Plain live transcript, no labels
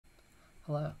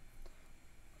Hello.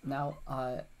 Now,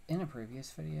 in a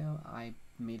previous video, I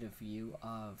made a view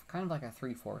of kind of like a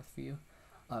 3/4 view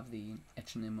of the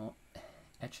Ichneumonid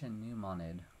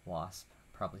Wasp.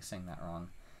 Probably saying that wrong.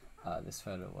 This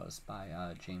photo was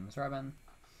by James Reben.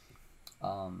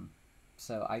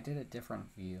 So I did a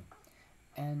different view,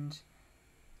 and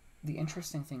the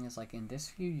interesting thing is, like, in this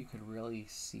view, you could really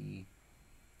see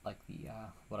like the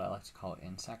what I like to call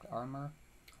insect armor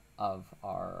of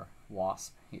our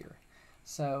wasp here.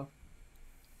 So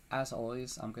as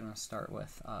always, I'm going to start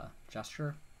with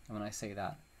gesture, and when I say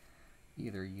that,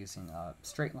 either using a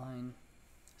straight line,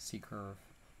 C-curve,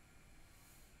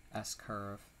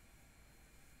 S-curve,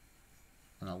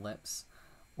 an ellipse,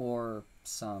 or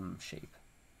some shape,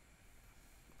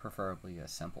 preferably a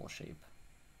simple shape,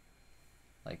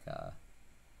 like a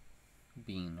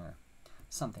bean or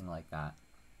something like that.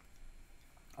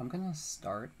 I'm going to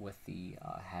start with the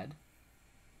head,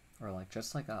 or like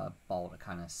just like a ball to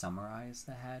kind of summarize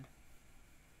the head.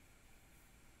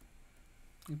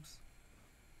 Oops.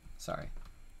 Sorry.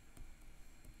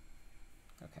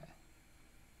 Okay.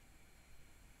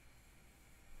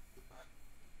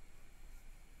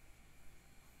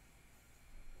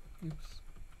 Oops.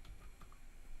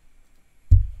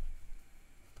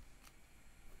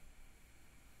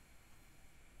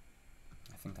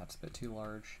 I think that's a bit too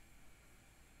large.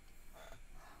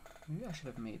 Maybe I should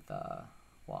have made the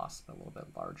wasp a little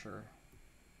bit larger.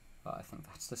 But I think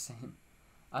that's the same.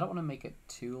 I don't want to make it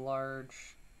too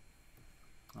large.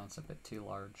 That's a bit too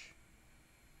large.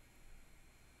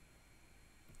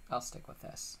 I'll stick with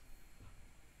this.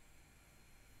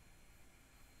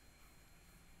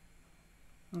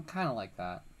 Kind of like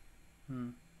that.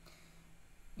 You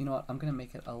know what? I'm going to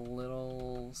make it a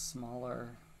little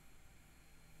smaller.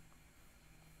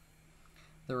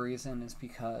 The reason is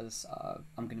because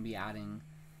I'm going to be adding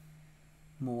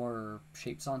more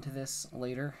shapes onto this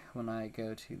later when I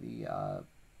go to the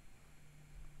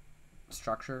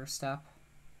structure step.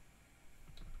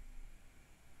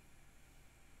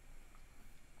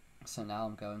 So now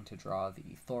I'm going to draw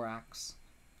the thorax,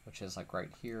 which is like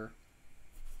right here.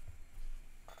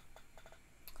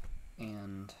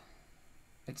 And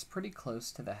it's pretty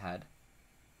close to the head.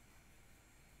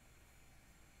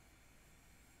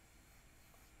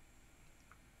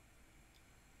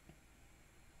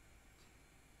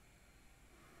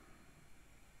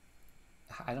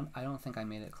 I don't think I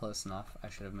made it close enough. I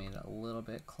should have made it a little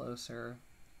bit closer.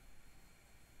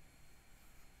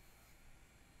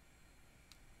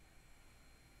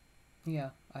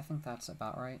 Yeah, I think that's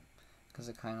about right, because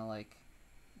it kind of like,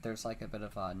 there's like a bit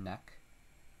of a neck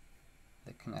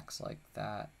that connects like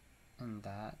that and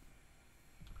that.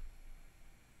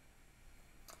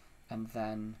 And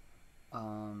then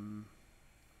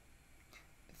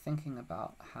thinking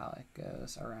about how it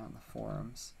goes around the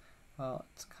forms, well,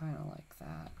 it's kind of like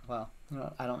that. Well, you know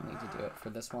what, I don't need to do it for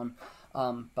this one,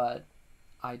 but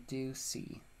I do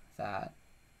see that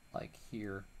like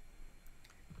here,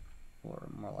 or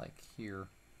more like here,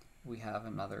 we have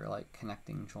another like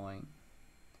connecting joint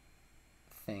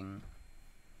thing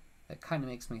that kind of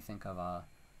makes me think of a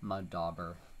mud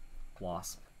dauber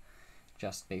wasp,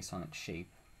 just based on its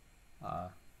shape.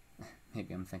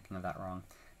 Maybe I'm thinking of that wrong.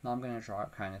 Now I'm going to draw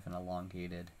kind of an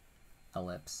elongated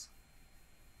ellipse.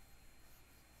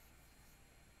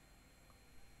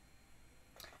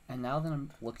 And now that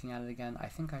I'm looking at it again, I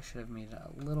think I should have made it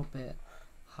a little bit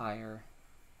higher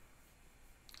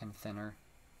and thinner.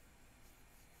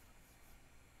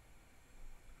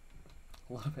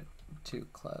 A little bit too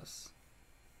close.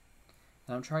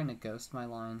 And I'm trying to ghost my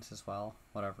lines as well,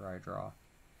 whatever I draw.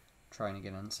 Trying to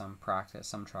get in some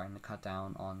practice. I'm trying to cut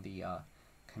down on the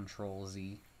Control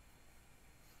Z.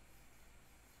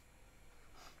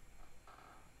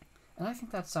 And I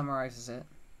think that summarizes it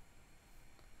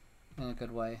in a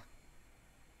good way.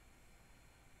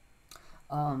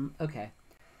 Okay.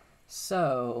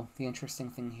 So the interesting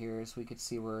thing here is we could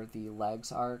see where the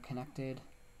legs are connected,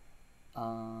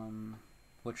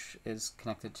 which is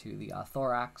connected to the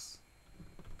thorax.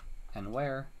 And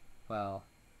where? Well,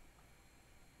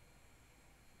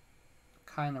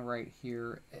 kind of right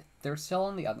here. They're still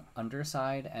on the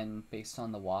underside, and based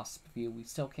on the wasp view, we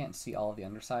still can't see all of the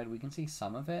underside. We can see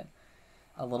some of it,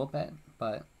 a little bit,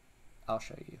 but I'll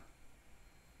show you.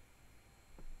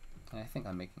 And I think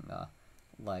I'm making the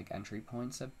leg entry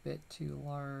points a bit too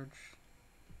large.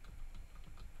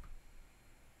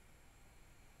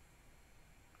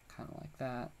 Kind of like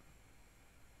that.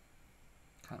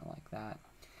 Kind of like that.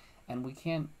 And we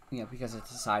can't, you know, because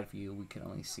it's a side view, we can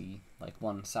only see like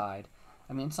one side.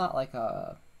 I mean, it's not like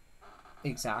a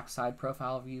exact side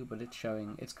profile view, but it's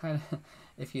showing, it's kind of,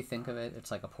 if you think of it,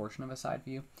 it's like a portion of a side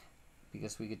view.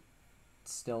 because we could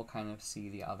still kind of see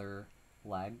the other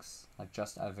legs, like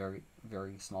just a very,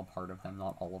 very small part of them,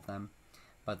 not all of them,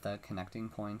 but the connecting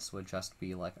points would just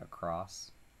be like a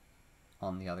cross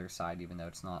on the other side, even though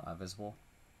it's not visible.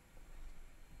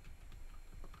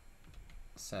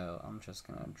 So I'm just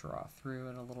going to draw through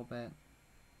it a little bit,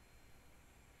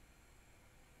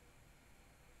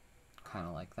 kind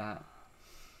of like that.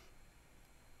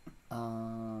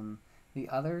 The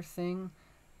other thing,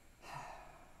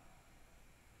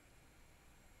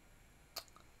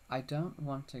 I don't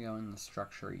want to go in the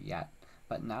structure yet,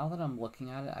 but now that I'm looking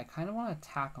at it, I kind of want to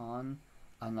tack on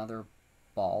another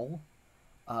ball.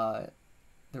 The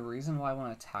reason why I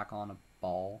want to tack on a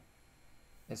ball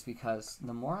is because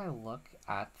the more I look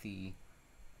at the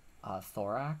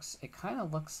thorax, it kind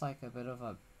of looks like a bit of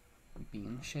a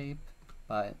bean shape,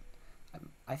 but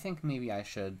I think maybe I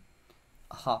should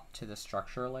hop to the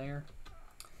structure layer.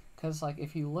 Because like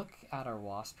if you look at our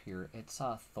wasp here, its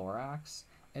thorax,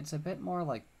 it's a bit more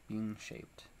like bean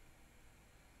shaped.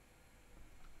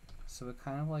 So it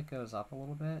kind of like goes up a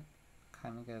little bit,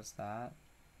 kind of goes that,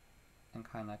 and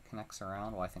kind of connects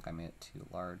around. Well, I think I made it too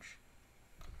large.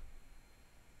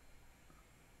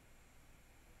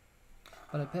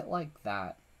 But a bit like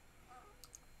that.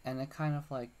 And it kind of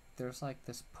like, there's like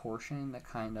this portion that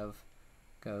kind of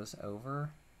goes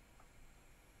over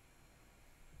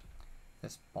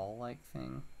this ball-like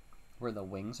thing where the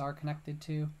wings are connected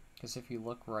to. Because if you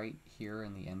look right here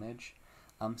in the image,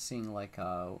 I'm seeing like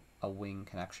a wing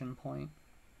connection point.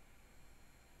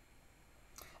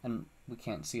 And we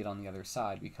can't see it on the other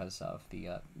side because of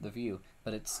the view,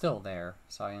 but it's still there.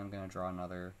 So I am going to draw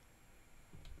another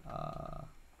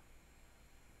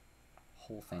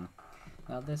whole thing.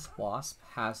 Now this wasp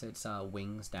has its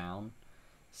wings down,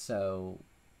 so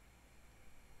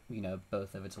you know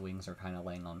both of its wings are kind of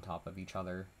laying on top of each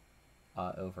other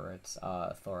over its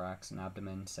thorax and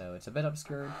abdomen, so it's a bit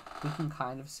obscured. We can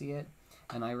kind of see it,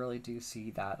 and I really do see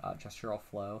that gestural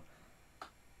flow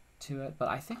to it, but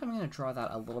I think I'm going to draw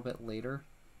that a little bit later,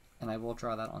 and I will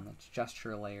draw that on the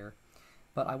gesture layer.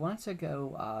 But I wanted to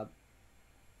go,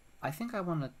 I think I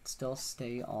want to still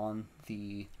stay on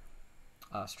the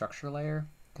structure layer,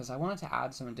 because I wanted to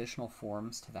add some additional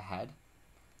forms to the head.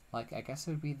 Like, I guess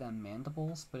it would be the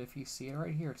mandibles, but if you see it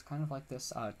right here, it's kind of like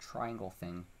this triangle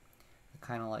thing. It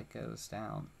kind of like goes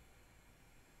down,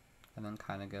 and then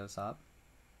kind of goes up.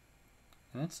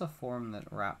 And it's a form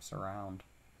that wraps around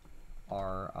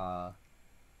our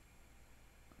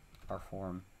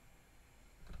form.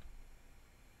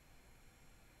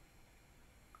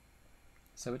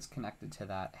 So it's connected to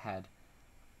that head.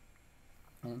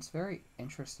 And it's very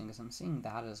interesting because I'm seeing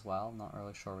that as well. Not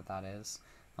really sure what that is.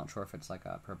 Not sure if it's like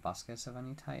a proboscis of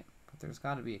any type, but there's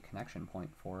got to be a connection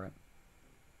point for it.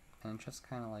 And it just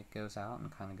kind of like goes out and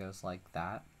kind of goes like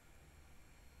that.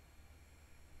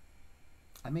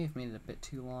 I may have made it a bit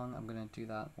too long. I'm going to do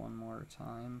that one more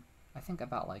time. I think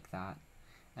about like that.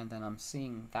 And then I'm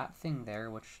seeing that thing there,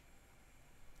 which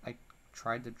I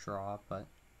tried to draw, but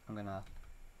I'm going to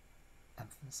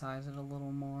emphasize it a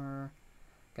little more.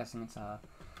 Guessing it's a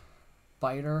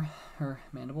biter or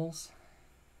mandibles.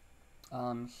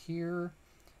 Here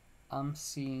I'm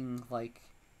seeing like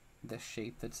the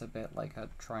shape that's a bit like a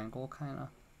triangle kind of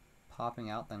popping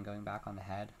out, then going back on the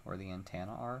head where the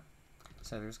antennae are.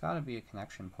 So there's got to be a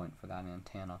connection point for that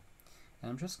antenna.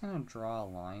 And I'm just going to draw a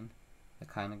line that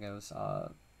kind of goes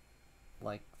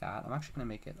like that. I'm actually going to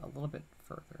make it a little bit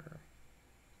further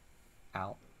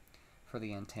out for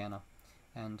the antenna.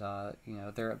 And, you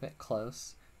know, they're a bit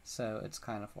close, so it's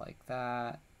kind of like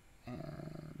that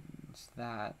and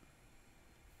that.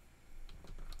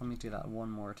 Let me do that one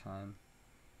more time.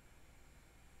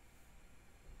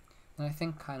 And I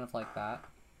think kind of like that.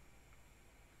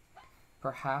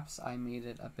 Perhaps I made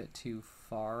it a bit too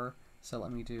far, so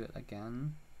let me do it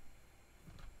again.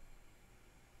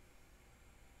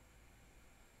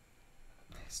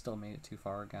 I still made it too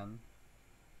far again.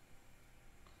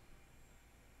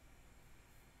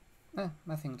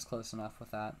 I think it's close enough with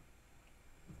that.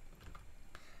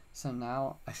 So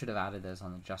now, I should have added those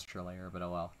on the gesture layer, but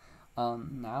oh well.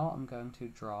 Now I'm going to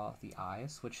draw the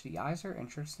eyes, which the eyes are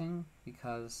interesting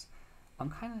because I'm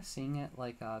kind of seeing it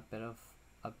like a bit of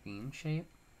a bean shape.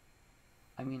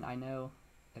 I mean, I know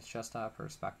it's just a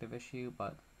perspective issue,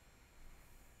 but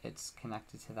it's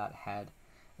connected to that head.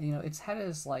 And, you know, its head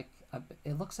is like,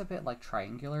 it looks a bit like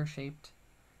triangular shaped,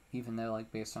 even though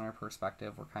like based on our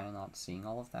perspective, we're kind of not seeing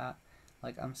all of that.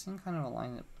 Like I'm seeing kind of a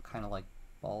line that kind of like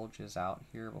bulges out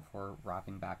here before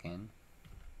wrapping back in.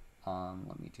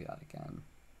 Let me do that again.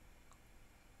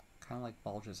 Kind of like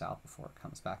bulges out before it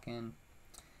comes back in.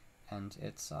 And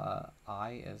its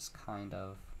eye is kind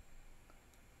of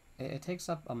it takes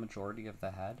up a majority of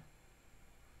the head.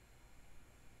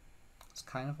 It's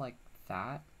kind of like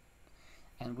that.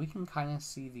 And we can kind of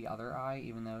see the other eye,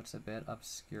 even though it's a bit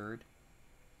obscured.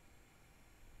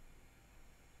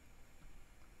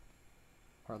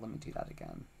 Or let me do that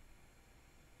again.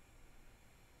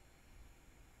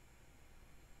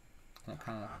 And it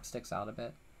kind of sticks out a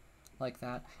bit like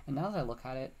that. And now that I look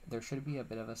at it, there should be a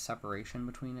bit of a separation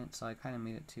between it, so I kind of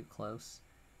made it too close.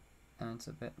 And it's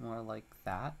a bit more like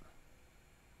that.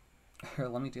 Here,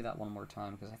 let me do that one more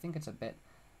time, because I think it's a bit...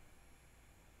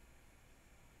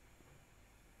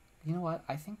 You know what?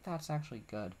 I think that's actually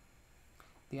good.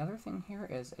 The other thing here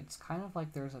is it's kind of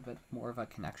like there's a bit more of a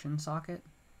connection socket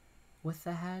with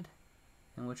the head,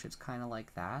 in which it's kind of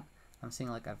like that. I'm seeing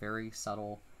like a very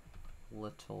subtle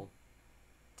little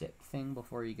dip thing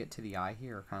before you get to the eye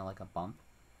here, kind of like a bump.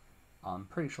 I'm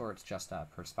pretty sure it's just a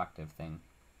perspective thing.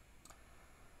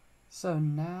 So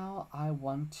now I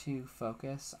want to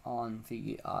focus on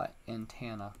the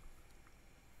antenna.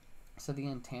 So the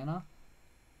antenna,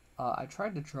 I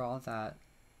tried to draw that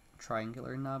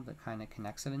triangular nub that kind of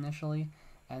connects it initially,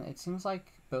 and it seems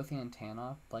like both the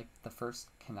antenna, like the first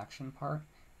connection part,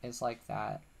 is like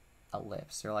that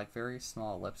ellipse. They're like very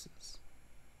small ellipses.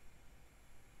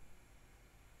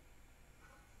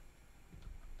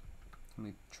 Let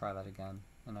me try that again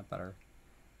in a better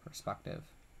perspective.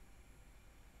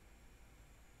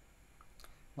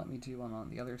 Let me do one on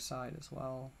the other side as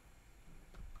well.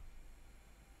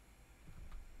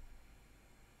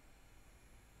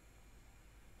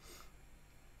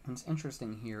 And it's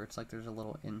interesting here, it's like there's a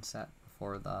little inset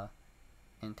before the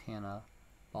antenna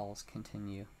balls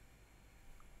continue.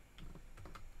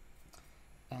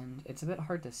 And it's a bit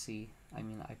hard to see. I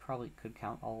mean, I probably could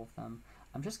count all of them.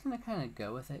 I'm just going to kind of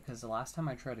go with it, because the last time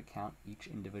I tried to count each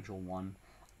individual one,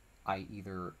 I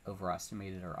either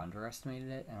overestimated or underestimated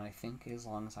it, and I think as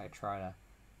long as I try to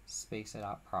space it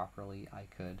out properly, I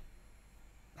could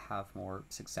have more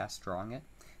success drawing it.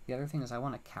 The other thing is I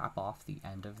want to cap off the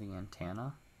end of the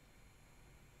antenna.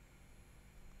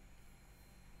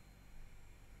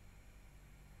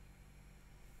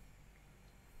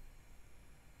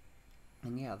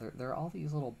 And yeah, there are all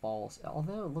these little balls,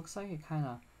 although it looks like it kind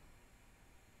of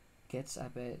gets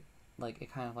a bit, like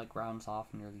it kind of like rounds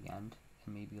off near the end,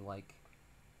 and maybe like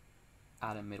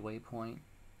at a midway point,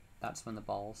 that's when the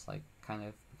balls like kind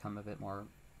of become a bit more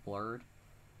blurred.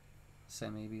 So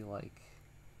maybe like,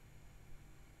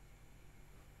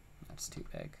 that's too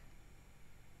big.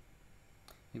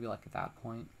 Maybe like at that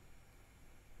point.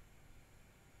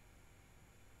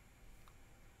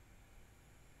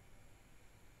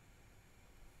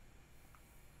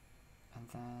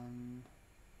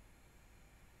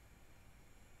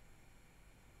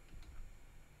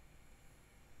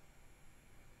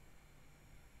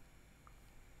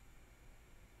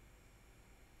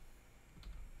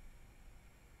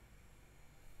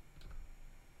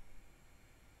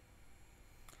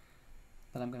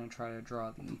 And then I'm going to try to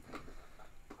draw the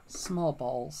small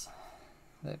balls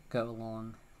that go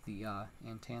along the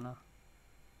antenna.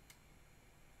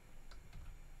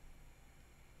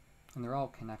 And they're all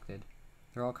connected.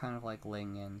 They're all kind of like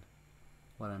laying in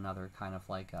one another, kind of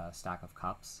like a stack of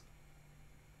cups.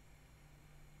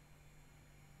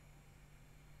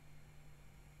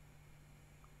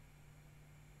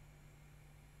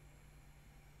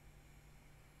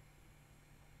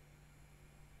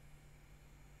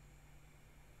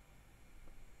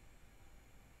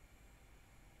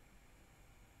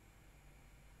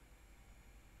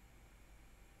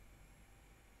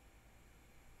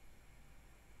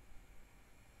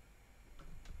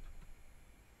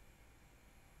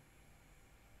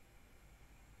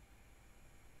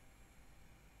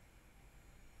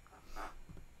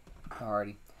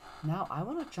 Alrighty, now I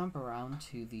want to jump around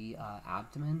to the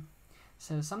abdomen.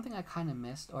 So something I kind of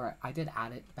missed, or I did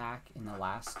add it back in the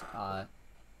last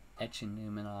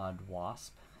Ichneumonid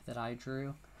Wasp that I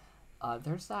drew.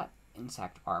 There's that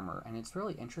insect armor, and it's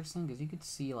really interesting because you could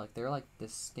see like they're like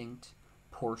distinct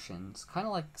portions, kind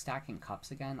of like stacking cups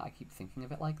again. I keep thinking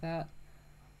of it like that.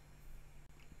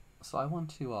 So I want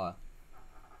to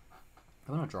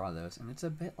draw those, and it's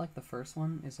a bit like the first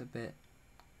one is a bit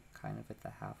kind of at the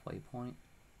halfway point.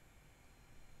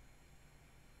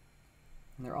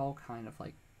 And they're all kind of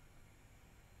like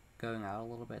going out a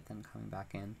little bit, then coming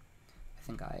back in. I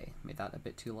think I made that a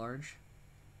bit too large.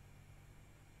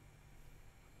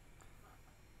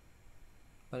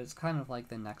 But it's kind of like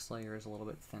the next layer is a little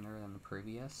bit thinner than the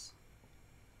previous.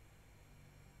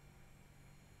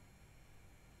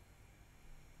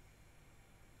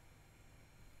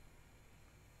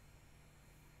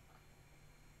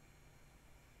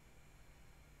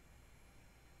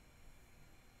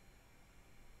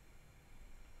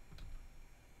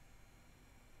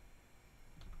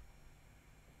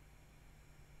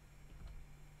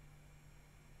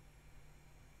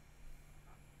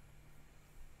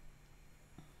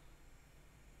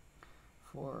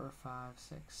 4, 5,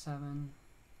 6, 7.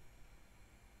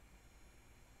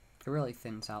 It really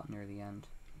thins out near the end.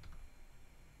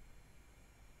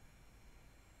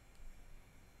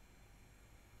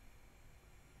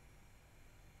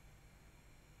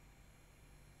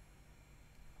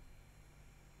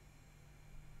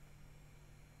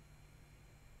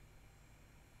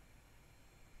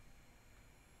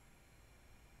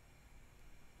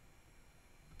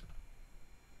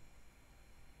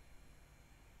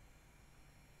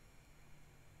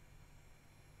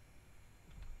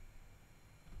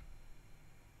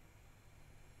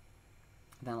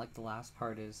 And then like the last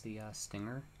part is the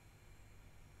stinger.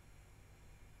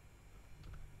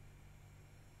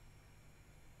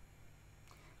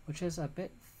 Which is a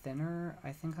bit thinner.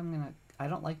 I think I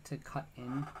don't like to cut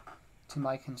in to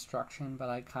my construction, but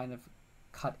I kind of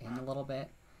cut in a little bit.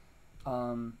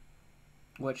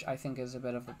 Which I think is a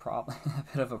bit of a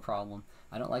problem.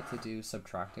 I don't like to do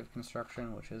subtractive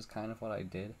construction, which is kind of what I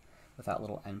did with that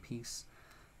little end piece,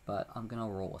 but I'm gonna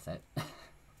roll with it.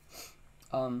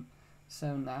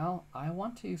 So now I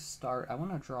want to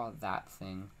draw that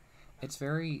thing. It's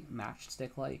very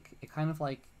matchstick-like.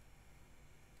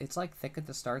 It's like thick at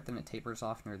the start, then it tapers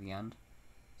off near the end.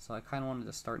 So I kind of wanted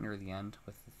to start near the end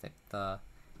with the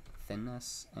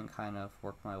thinness and kind of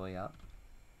work my way up.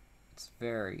 It's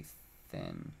very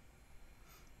thin.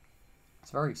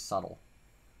 It's very subtle.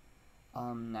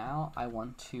 Now I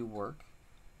want to work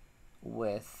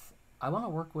with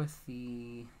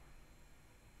the...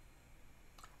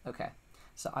 Okay,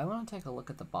 so I want to take a look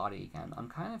at the body again. I'm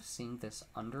kind of seeing this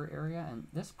under area, and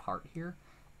this part here,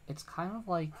 it's kind of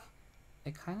like,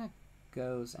 it kind of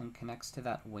goes and connects to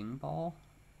that wing ball.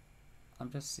 I'm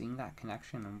just seeing that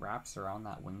connection and wraps around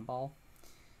that wing ball.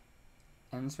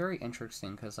 And it's very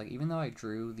interesting because, like, even though I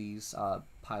drew these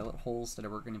pilot holes that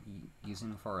we're going to be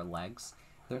using for our legs,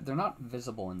 they're not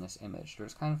visible in this image.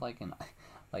 There's kind of like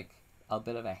a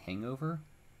bit of a hangover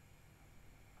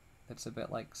that's a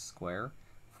bit like square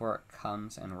before it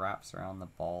comes and wraps around the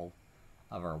ball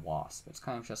of our wasp. It's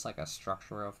kind of just like a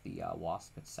structure of the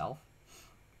wasp itself.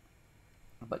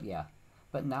 But yeah,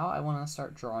 but now I want to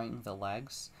start drawing the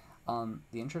legs. The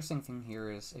interesting thing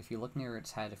here is if you look near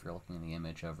its head, if you're looking in the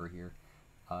image over here,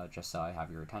 just so I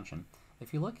have your attention.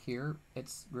 If you look here,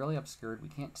 it's really obscured. We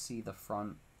can't see the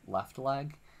front left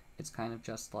leg. It's kind of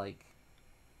just like,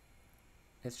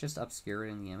 it's just obscured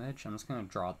in the image. I'm just going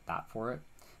to draw that for it.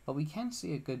 But we can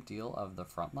see a good deal of the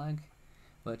front leg,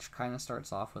 which kind of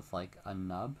starts off with like a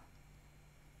nub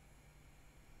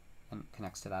and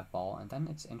connects to that ball. And then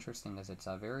it's interesting as it's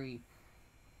a very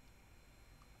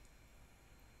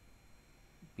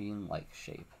bean-like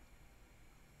shape.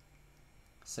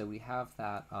 So we have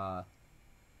that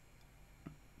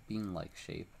bean-like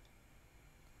shape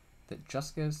that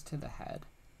just goes to the head.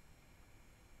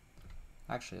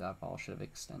 Actually, that ball should have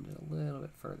extended a little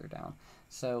bit further down.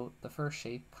 So the first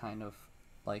shape kind of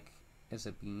like is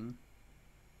a bean.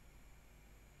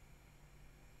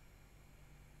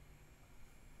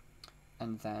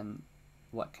 And then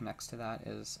what connects to that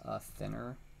is a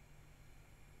thinner,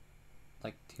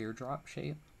 like teardrop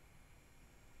shape.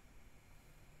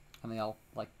 And they all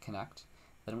like connect.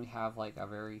 Then we have like a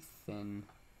very thin...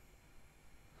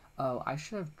 Oh, I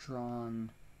should have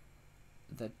drawn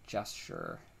the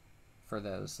gesture for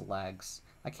those legs.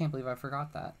 I can't believe I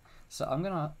forgot that. So I'm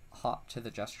gonna hop to the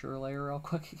gesture layer real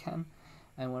quick again.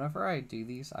 And whenever I do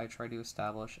these, I try to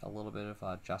establish a little bit of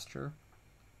a gesture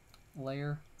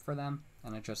layer for them.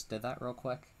 And I just did that real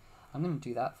quick. I'm gonna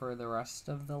do that for the rest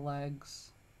of the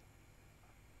legs.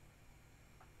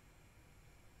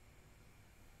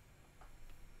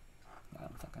 I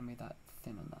don't think I made that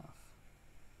thin enough.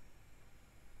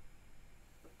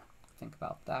 Think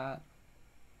about that.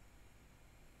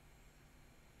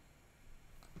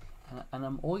 And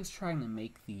I'm always trying to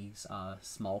make these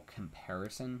small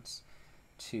comparisons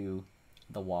to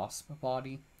the wasp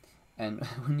body. And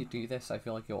when you do this, I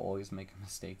feel like you'll always make a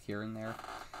mistake here and there.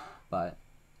 But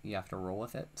you have to roll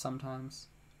with it sometimes.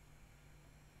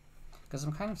 Because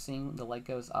I'm kind of seeing the leg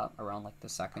goes up around like the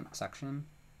second section.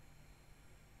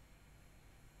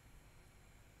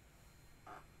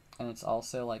 And it's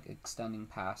also like extending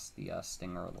past the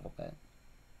stinger a little bit.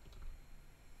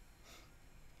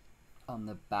 On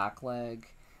the back leg,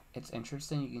 it's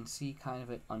interesting. You can see kind of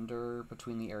it under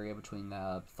between the area between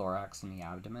the thorax and the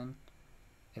abdomen.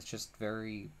 It's just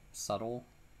very subtle.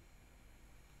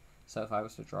 So if I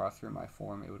was to draw through my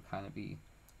form, it would kind of be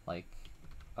like,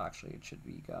 actually it should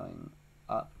be going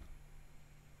up,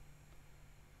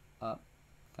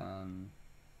 then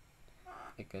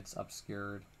it gets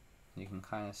obscured. You can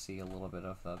kind of see a little bit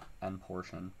of the end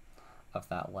portion of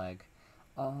that leg.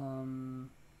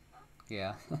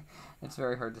 Yeah, it's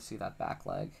very hard to see that back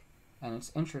leg. And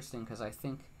it's interesting because I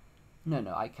think, no,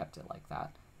 I kept it like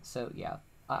that. So yeah,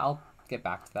 I'll get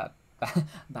back to that,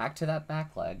 back to that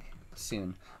back leg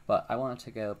soon. But I wanted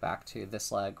to go back to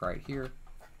this leg right here.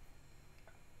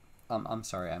 I'm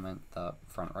sorry, I meant the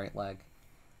front right leg.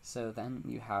 So then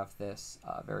you have this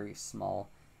very small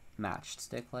matched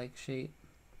stick-like shape.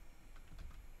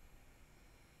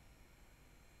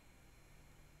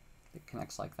 It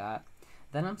connects like that.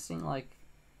 Then I'm seeing like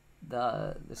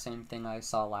the same thing I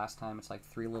saw last time. It's like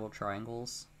 3 little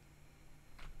triangles.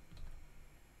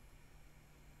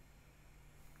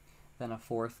 Then a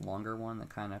 4th longer one that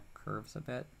kind of curves a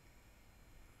bit.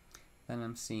 Then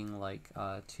I'm seeing like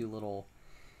two little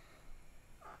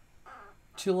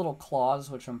claws,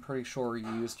 which I'm pretty sure are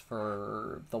used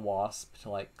for the wasp to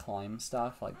like climb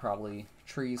stuff, like probably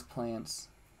trees, plants,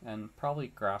 and probably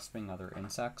grasping other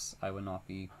insects. I would not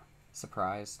be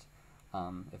surprised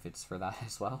if it's for that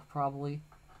as well, probably.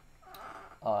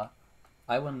 I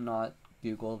would not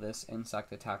Google this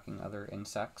insect attacking other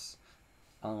insects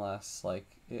unless like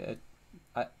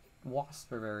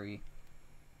wasps are very,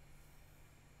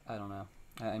 I don't know.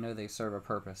 I know they serve a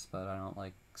purpose, but I don't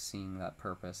like seeing that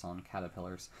purpose on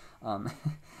caterpillars.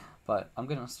 But I'm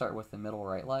going to start with the middle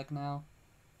right leg now,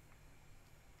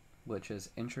 which is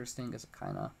interesting because it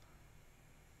kind of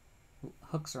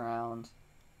hooks around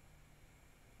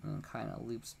and kind of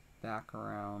loops back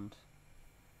around.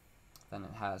 Then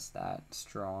it has that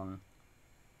strong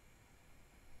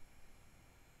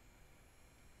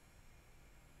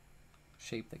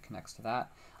shape that connects to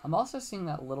that. I'm also seeing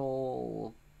that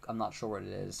little, I'm not sure what it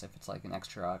is, if it's like an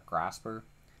extra grasper.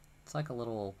 It's like a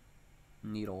little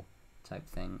needle type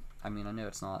thing. I mean, I know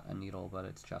it's not a needle, but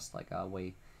it's just like a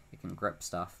way it can grip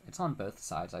stuff. It's on both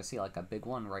sides. I see like a big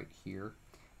one right here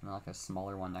and like a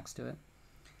smaller one next to it.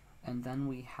 And then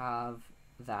we have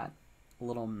that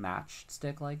little matched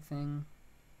stick-like thing.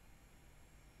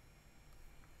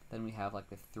 Then we have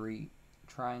like the 3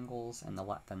 triangles and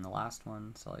then the last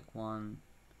one. So like 1,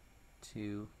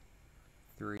 2,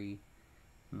 3,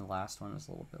 and the last one is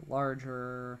a little bit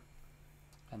larger.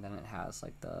 And then it has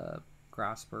like the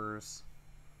graspers.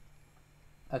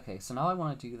 Okay, so now I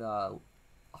want to do the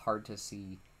hard to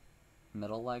see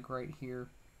middle leg right here,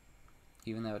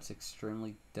 even though it's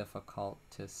extremely difficult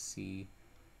to see.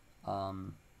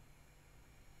 And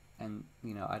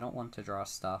you know, I don't want to draw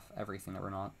everything that we're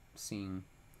not seeing,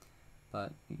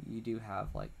 but you do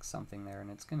have like something there, and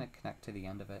it's going to connect to the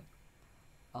end of it.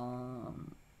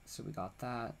 So we got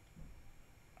that.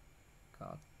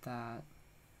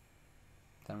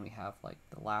 Then we have like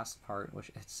the last part,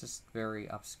 which it's just very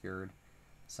obscured,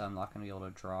 so I'm not going to be able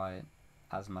to draw it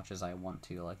as much as I want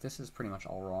to. Like, this is pretty much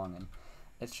all wrong, and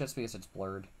it's just because it's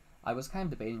blurred. I was kind of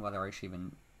debating whether I should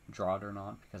even draw it or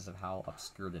not because of how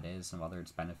obscured it is and whether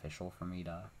it's beneficial for me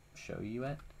to show you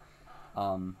it.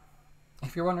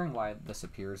 If you're wondering why this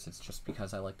appears, it's just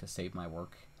because I like to save my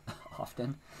work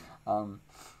often.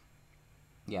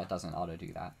 Yeah, it doesn't auto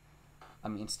do that. I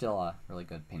mean, it's still a really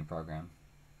good paint program,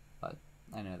 but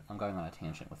I know I'm going on a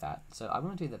tangent with that. So I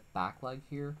want to do the back leg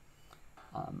here.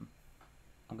 I'm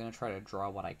going to try to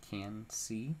draw what I can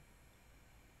see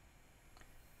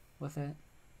with it.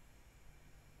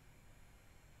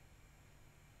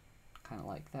 Kind of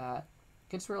like that.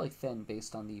 It gets really thin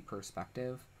based on the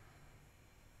perspective.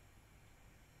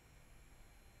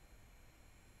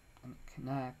 And it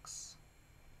connects.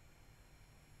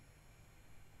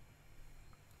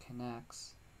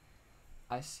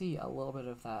 I see a little bit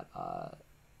of that,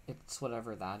 it's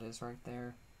whatever that is right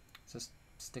there. It's just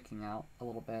sticking out a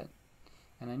little bit.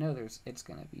 And I know it's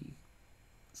gonna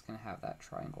have that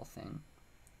triangle thing.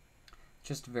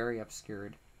 Just very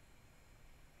obscured.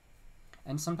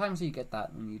 And sometimes you get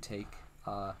that when you take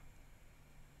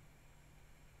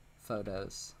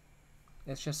photos.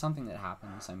 It's just something that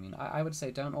happens. I mean, I would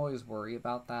say don't always worry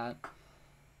about that,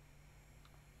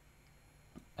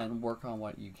 and work on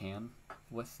what you can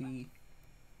with the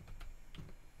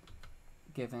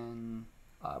given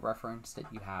reference that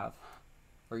you have,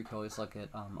 or you can always look at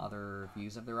other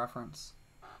views of the reference.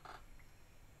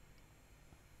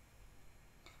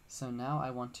 So now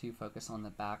I want to focus on the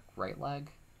back right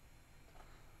leg.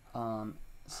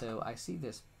 So I see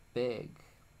this big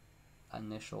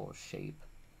initial shape.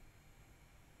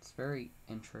 It's very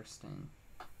interesting.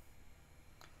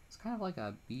 It's kind of like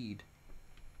a bead.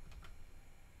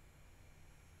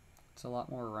 It's a lot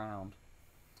more round.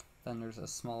 Then there's a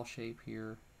small shape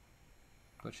here,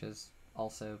 which is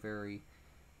also very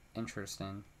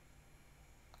interesting.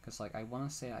 Because like I want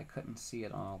to say I couldn't see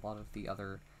it on a lot of the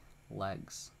other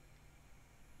legs.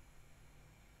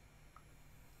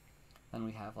 Then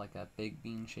we have like a big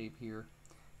bean shape here.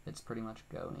 It's pretty much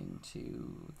going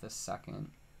to the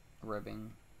second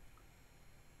ribbing.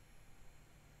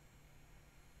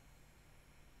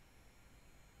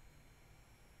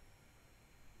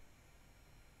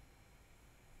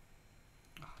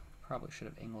 Probably should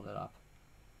have angled it up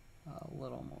a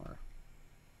little more.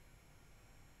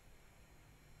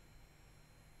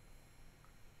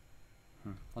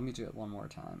 Let me do it one more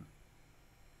time.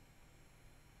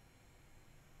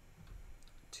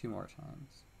 2 more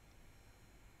times.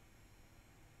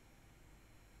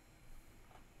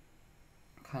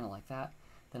 Kind of like that.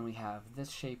 Then we have this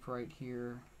shape right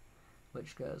here,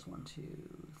 which goes 1,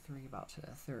 2, 3, about to the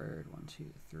third, 1, 2,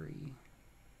 3.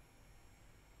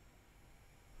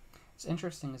 What's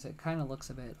interesting is it kind of looks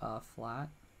a bit flat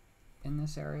in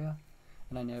this area,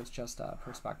 and I know it's just a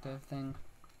perspective thing,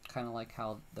 kind of like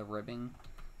how the ribbing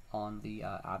on the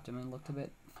abdomen looked a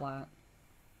bit flat.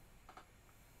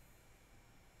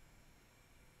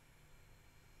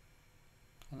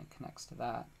 And it connects to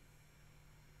that.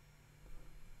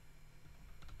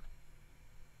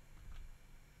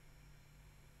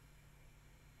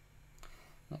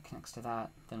 And it connects to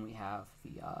that. Then we have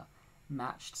the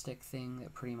matchstick thing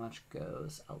that pretty much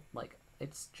goes like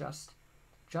it's just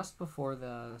before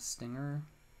the stinger.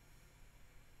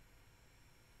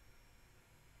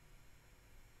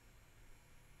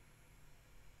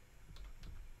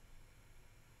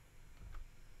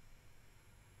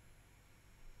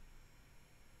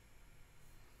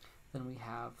 Then we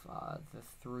have the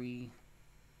 3.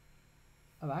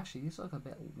 Oh, actually, these look a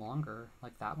bit longer.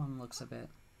 Like that one looks a bit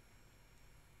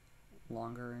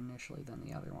longer initially than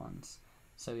the other ones.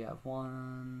 So you have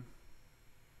 1,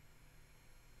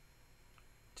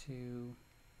 2,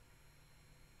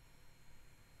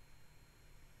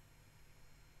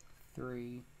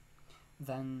 3.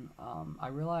 Then I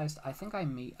realized I think I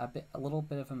made a little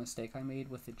bit of a mistake I made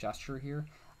with the gesture here.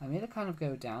 I made it kind of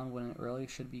go down when it really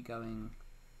should be going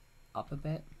up a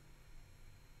bit.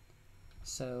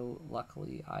 So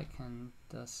luckily I can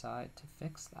decide to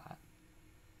fix that.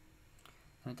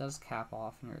 And it does cap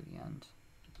off near the end.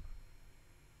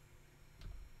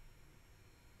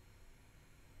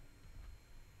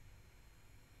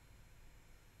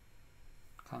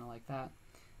 Kind of like that.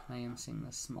 And I am seeing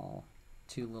the small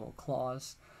 2 little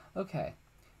claws. Okay,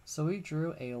 so we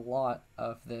drew a lot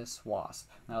of this wasp.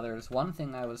 Now there's one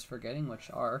thing I was forgetting, which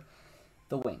are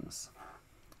the wings.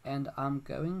 And I'm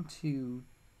going to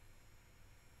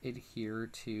adhere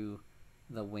to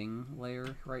the wing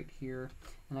layer right here.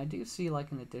 And I do see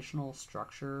like an additional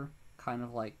structure kind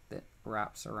of like that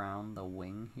wraps around the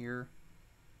wing here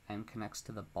and connects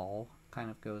to the ball,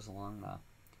 kind of goes along the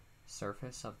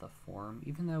surface of the form,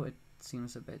 even though it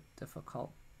seems a bit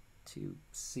difficult to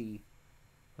see.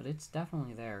 But it's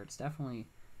definitely there. It's definitely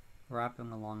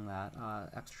wrapping along that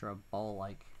extra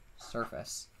ball-like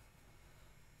surface.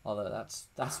 Although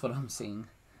that's what I'm seeing.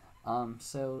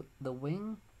 So the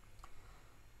wing,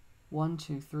 1,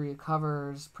 2, 3, it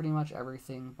covers pretty much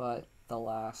everything but the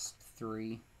last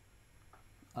 3.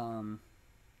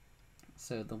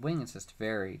 So the wing is just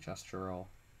very gestural.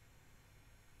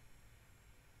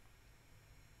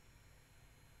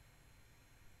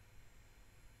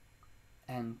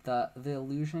 And the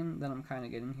illusion that I'm kind of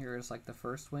getting here is like the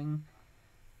first wing,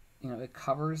 you know, it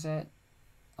covers it.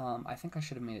 I think I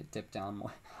should have made it dip down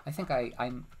more. I think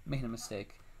I made a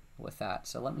mistake with that,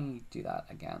 so let me do that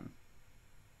again.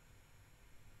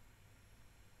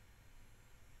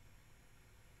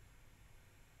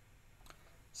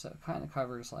 So it kind of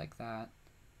covers like that,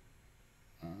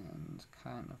 and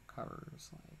kind of covers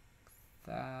like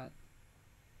that.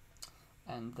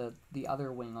 And the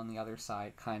other wing on the other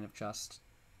side kind of just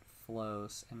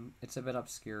flows, and it's a bit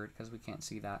obscured because we can't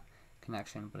see that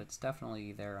connection, but it's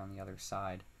definitely there on the other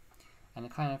side. And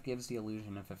it kind of gives the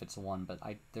illusion of if it's one, but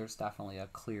there's definitely a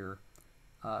clear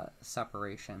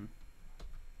separation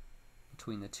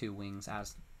between the 2 wings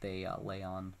as they lay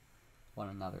on one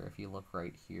another, if you look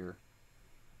right here.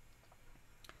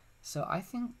 So I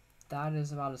think that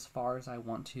is about as far as I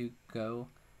want to go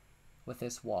with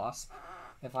this wasp.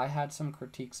 If I had some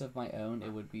critiques of my own,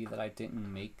 it would be that I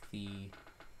didn't make the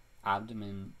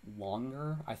abdomen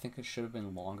longer. I think it should have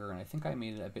been longer, and I think I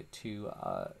made it a bit too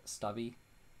stubby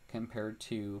compared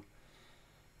to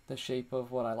the shape of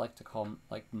what I like to call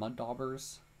like mud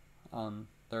daubers.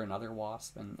 They're another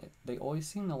wasp, and they always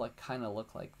seem to like kind of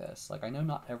look like this. Like I know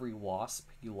not every wasp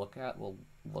you look at will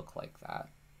look like that,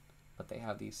 but they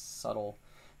have these subtle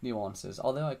nuances.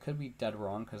 Although I could be dead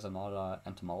wrong because I'm not an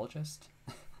entomologist.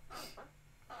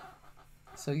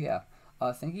 So yeah,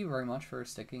 thank you very much for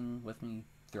sticking with me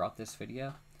throughout this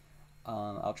video.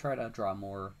 I'll try to draw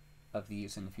more of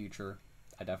these in the future.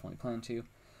 I definitely plan to.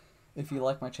 If you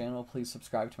like my channel, please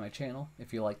subscribe to my channel.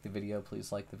 If you like the video,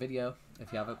 please like the video.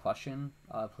 If you have a question,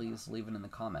 please leave it in the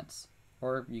comments.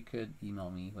 Or you could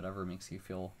email me, whatever makes you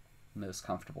feel most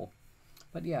comfortable.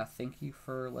 But yeah, thank you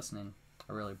for listening.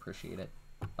 I really appreciate it.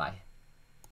 Bye.